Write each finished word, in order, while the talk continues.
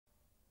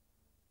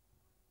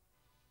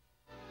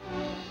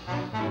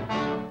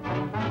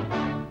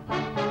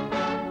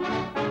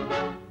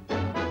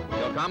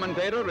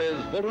commentator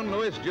is Walton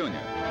Lewis, Jr.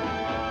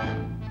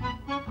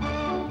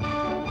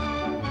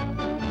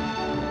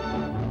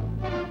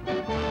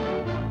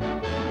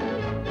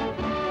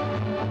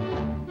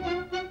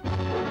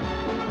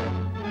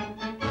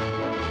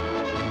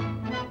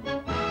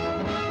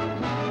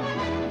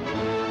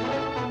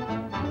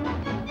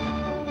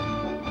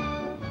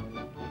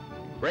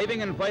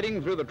 Braving and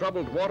fighting through the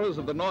troubled waters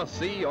of the North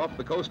Sea off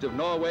the coast of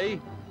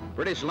Norway,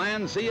 British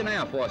land, sea, and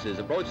air forces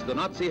approached the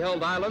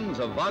Nazi-held islands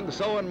of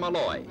Vågsøy and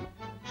Malloy,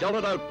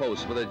 sheltered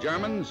outposts for the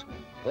Germans,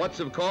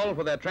 ports of call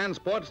for their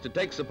transports to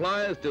take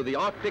supplies to the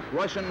Arctic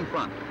Russian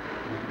front.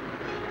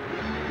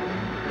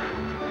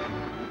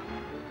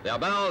 Their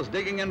bows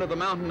digging into the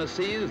mountainous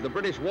seas, the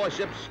British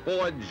warships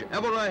forge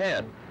ever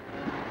ahead.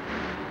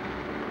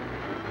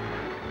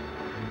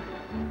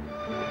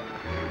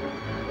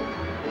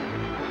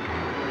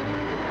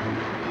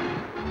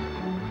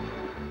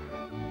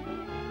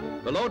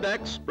 Below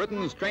decks,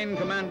 Britain's trained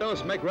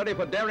commandos make ready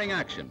for daring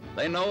action.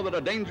 They know that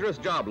a dangerous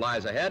job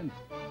lies ahead.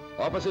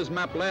 Officers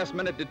map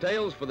last-minute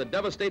details for the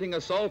devastating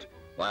assault,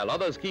 while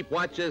others keep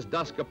watch as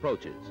dusk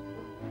approaches.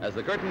 As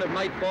the curtain of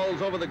night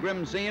falls over the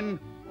grim scene,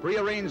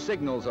 prearranged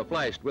signals are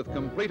flashed with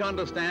complete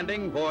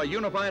understanding for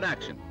unified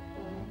action.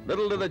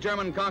 Little do the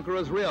German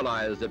conquerors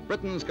realize that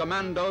Britain's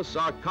commandos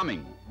are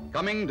coming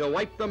to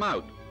wipe them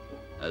out.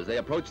 As they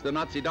approach the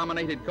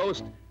Nazi-dominated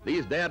coast,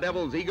 these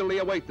daredevils eagerly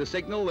await the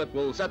signal that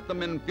will set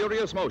them in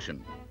furious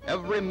motion.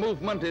 Every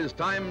movement is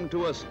timed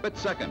to a split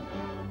second.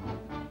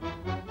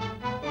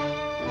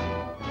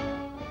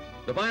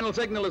 The final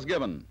signal is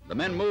given. The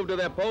men move to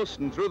their posts,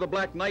 and through the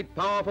black night,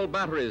 powerful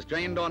batteries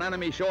trained on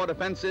enemy shore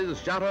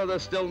defenses shatter the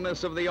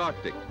stillness of the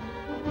Arctic.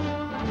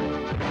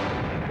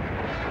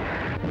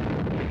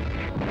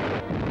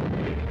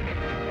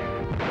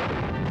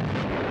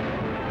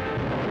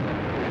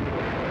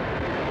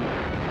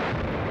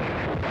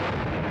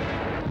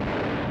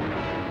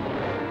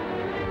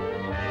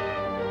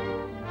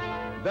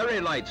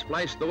 Very lights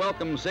flash the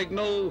welcome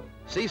signal,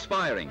 cease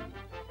firing.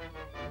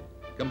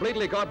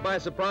 Completely caught by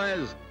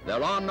surprise,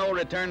 there are no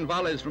return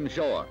volleys from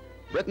shore.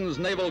 Britain's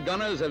naval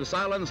gunners have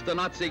silenced the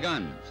Nazi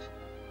guns.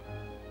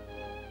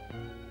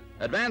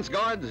 Advance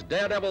guards,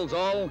 daredevils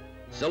all,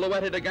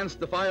 silhouetted against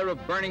the fire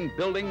of burning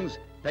buildings,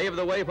 pave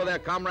the way for their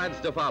comrades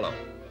to follow.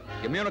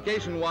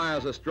 Communication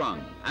wires are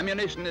strung,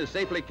 ammunition is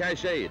safely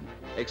cached,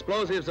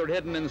 explosives are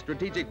hidden in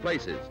strategic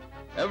places.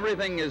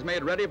 Everything is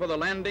made ready for the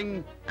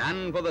landing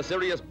and for the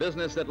serious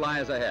business that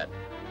lies ahead.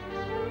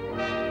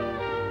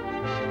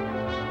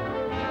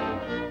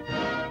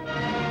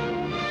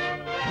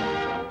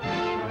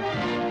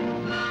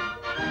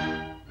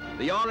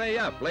 The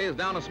RAF lays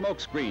down a smoke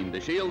screen to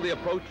shield the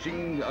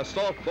approaching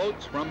assault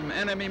boats from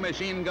enemy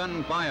machine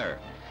gun fire.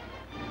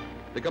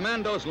 The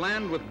Commandos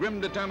land with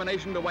grim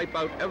determination to wipe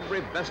out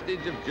every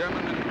vestige of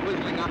German and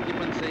Quisling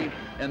occupancy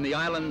in the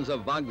islands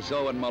of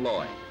Vågsøy and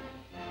Malloy.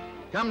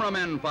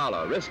 Cameramen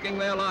follow, risking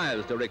their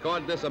lives to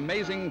record this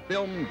amazing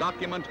film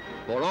document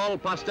for all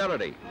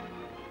posterity.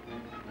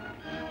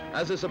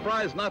 As the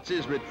surprised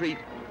Nazis retreat,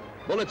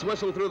 bullets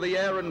whistle through the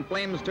air and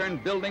flames turn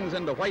buildings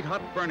into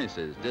white-hot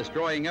furnaces,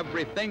 destroying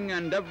everything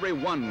and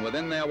everyone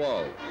within their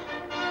walls.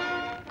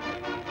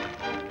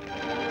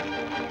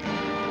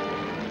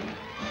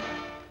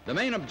 The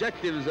main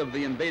objectives of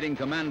the invading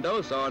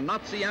commandos are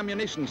Nazi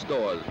ammunition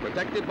stores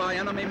protected by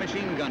enemy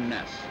machine gun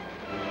nests.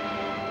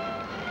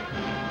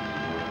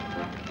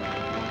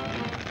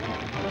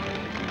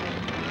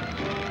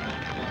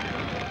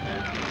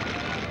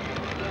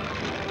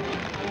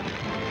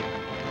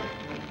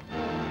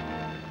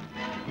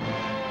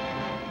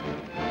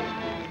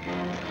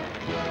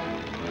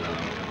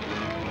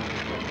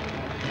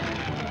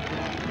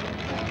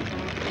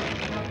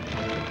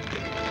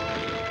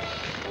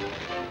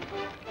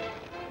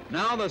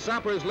 Now the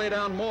sappers lay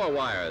down more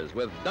wires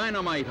with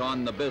dynamite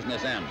on the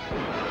business end.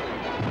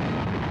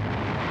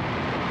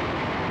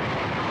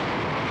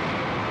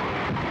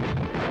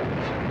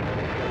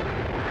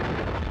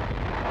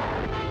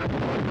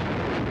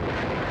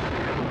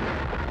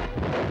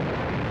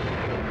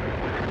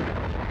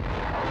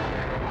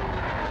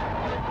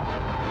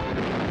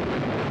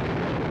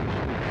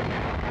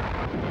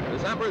 The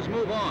sappers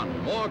move on,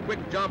 more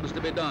quick jobs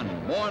to be done,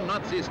 more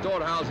Nazi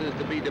storehouses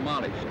to be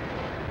demolished.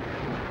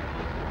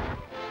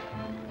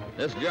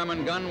 This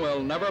German gun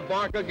will never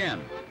bark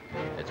again.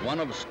 It's one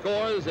of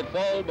scores that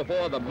fall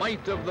before the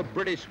might of the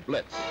British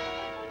Blitz.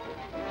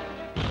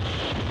 The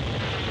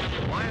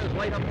fires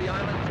light up the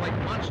islands like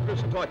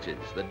monstrous torches.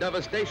 The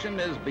devastation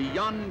is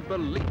beyond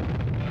belief.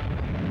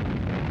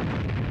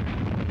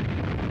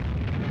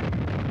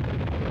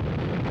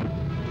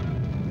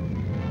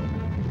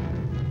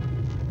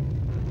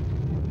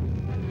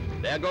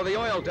 There go the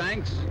oil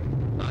tanks,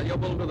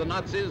 valuable to the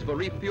Nazis for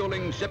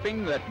refueling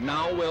shipping that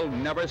now will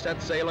never set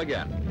sail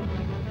again.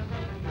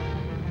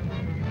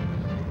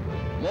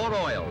 More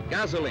oil,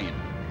 gasoline,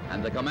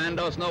 and the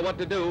commandos know what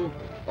to do,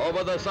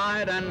 over the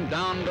side and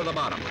down to the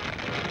bottom.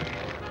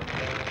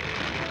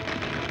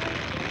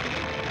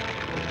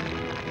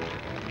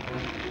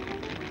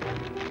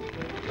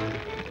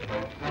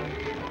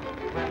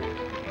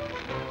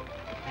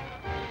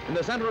 In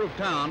the center of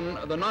town,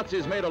 the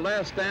Nazis made a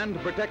last stand to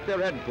protect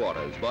their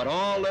headquarters, but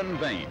all in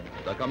vain.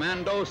 The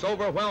Commandos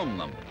overwhelmed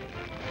them.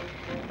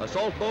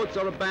 Assault boats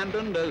are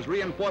abandoned as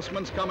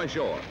reinforcements come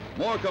ashore.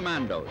 More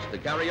Commandos to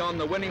carry on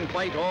the winning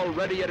fight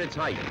already at its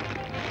height.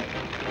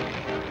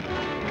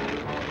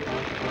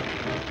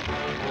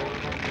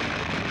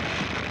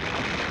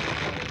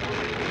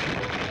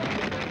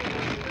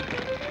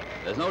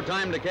 There's no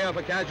time to care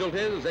for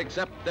casualties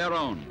except their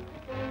own.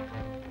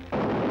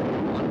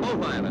 On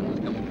both islands,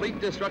 complete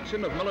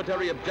destruction of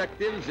military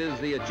objectives is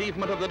the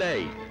achievement of the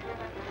day.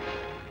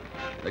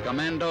 The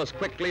Commandos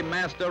quickly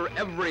master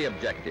every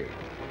objective.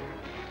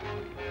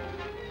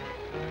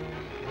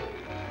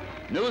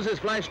 News is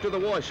flashed to the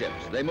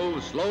warships. They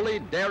move slowly,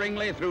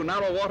 daringly through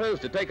narrow waters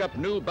to take up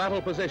new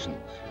battle positions.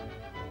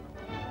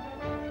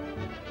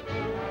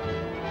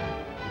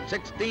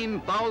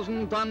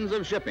 16,000 tons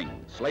of shipping,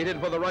 slated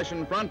for the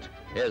Russian front,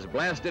 is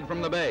blasted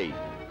from the bay.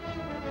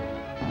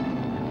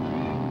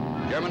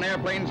 German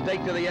airplanes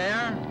take to the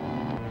air.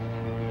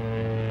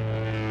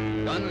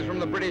 Guns from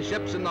the British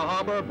ships in the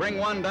harbor bring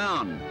one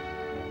down.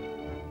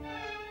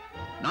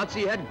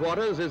 Nazi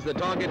headquarters is the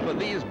target for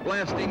these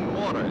blasting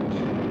mortars.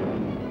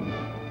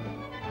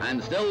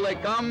 And still they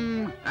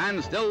come,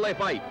 and still they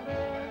fight.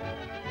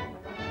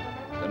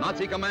 The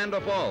Nazi commander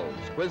falls.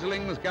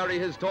 Quislings carry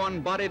his torn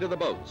body to the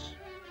boats.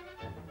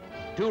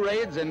 2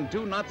 raids and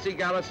 2 Nazi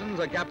garrisons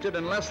are captured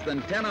in less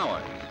than 10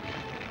 hours.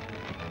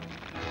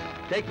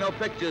 Take no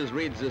pictures,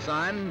 reads the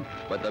sign,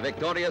 but the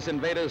victorious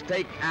invaders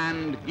take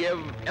and give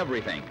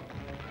everything.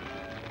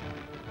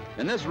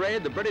 In this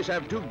raid, the British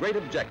have 2 great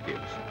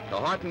objectives: to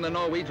hearten the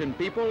Norwegian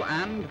people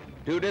and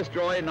to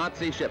destroy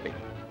Nazi shipping.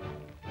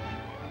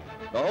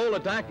 The whole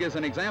attack is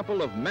an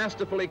example of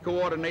masterfully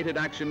coordinated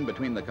action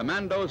between the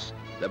Commandos,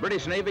 the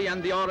British Navy,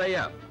 and the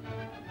RAF.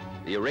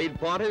 The raid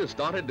parties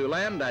started to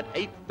land at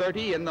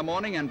 8:30 in the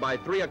morning, and by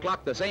 3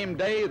 o'clock the same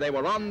day, they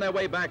were on their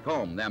way back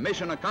home. Their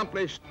mission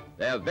accomplished,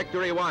 their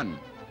victory won.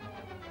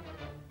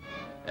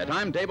 Their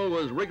timetable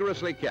was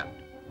rigorously kept.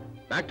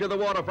 Back to the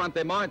waterfront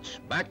they march,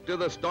 back to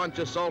the staunch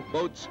assault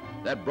boats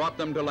that brought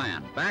them to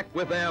land, back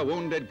with their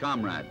wounded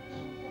comrades.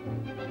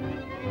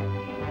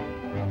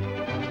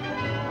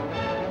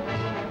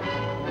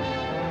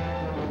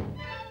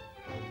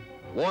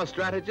 War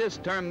strategists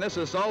term this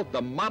assault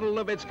the model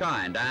of its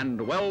kind, and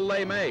well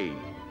they may.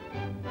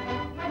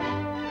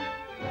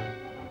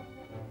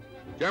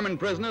 German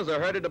prisoners are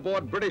herded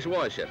aboard British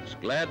warships,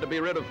 glad to be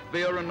rid of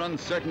fear and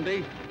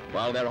uncertainty,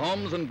 while their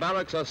homes and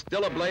barracks are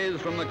still ablaze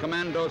from the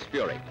Commandos'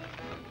 fury.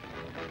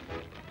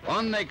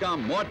 On they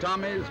come, more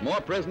Tommies, more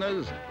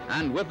prisoners,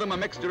 and with them a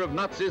mixture of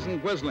Nazis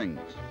and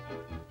Quislings.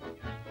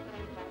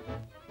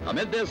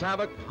 Amid this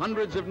havoc,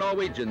 hundreds of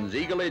Norwegians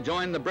eagerly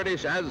join the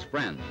British as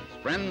friends,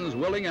 friends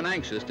willing and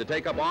anxious to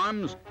take up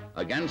arms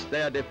against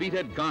their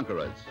defeated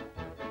conquerors.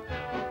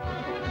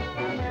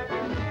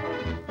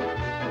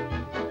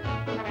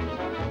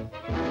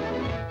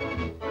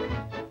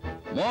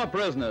 More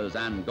prisoners,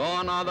 and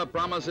gone are the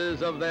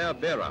promises of their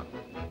Führer.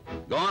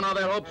 Gone are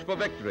their hopes for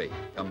victory.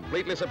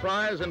 Completely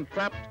surprised and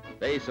trapped,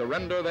 they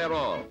surrender their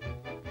all.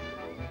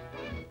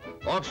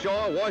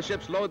 Offshore,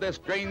 warships load their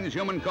strange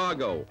human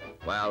cargo,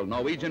 while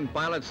Norwegian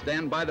pilots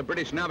stand by the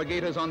British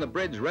navigators on the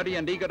bridge, ready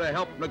and eager to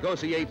help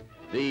negotiate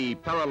the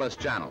perilous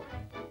channel.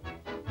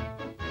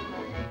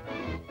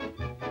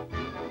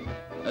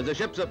 As the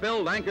ships are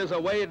filled, anchors are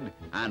weighed,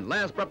 and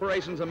last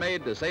preparations are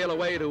made to sail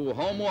away to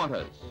home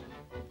waters.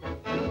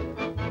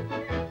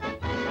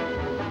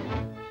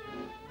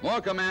 More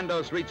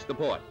Commandos reach the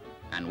port,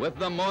 and with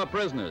them more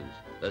prisoners.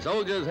 The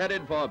soldiers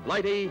headed for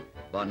Blighty,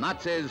 the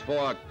Nazis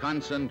for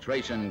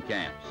concentration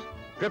camps.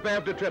 Trip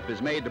after trip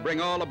is made to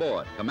bring all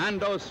aboard: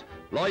 Commandos,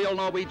 loyal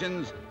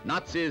Norwegians,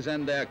 Nazis,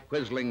 and their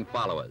quisling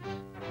followers.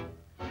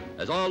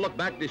 As all look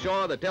back to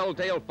shore, the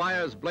telltale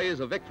fires blaze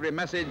a victory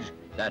message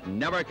that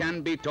never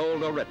can be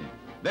told or written.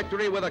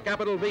 Victory with a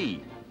capital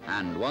V,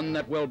 and one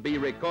that will be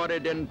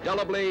recorded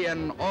indelibly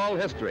in all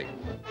history.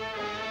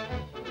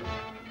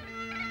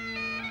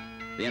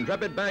 The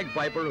intrepid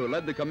bagpiper who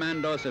led the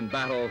Commandos in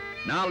battle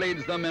now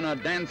leads them in a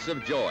dance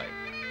of joy.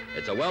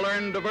 It's a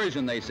well-earned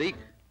diversion they seek.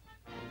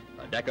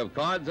 A deck of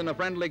cards in a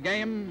friendly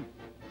game,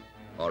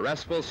 or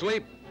restful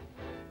sleep,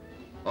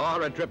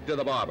 or a trip to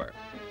the barber.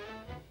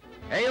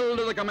 Hail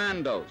to the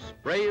Commandos,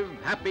 brave,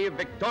 happy,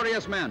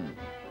 victorious men.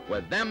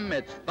 With them,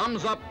 it's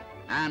thumbs up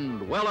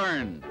and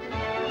well-earned.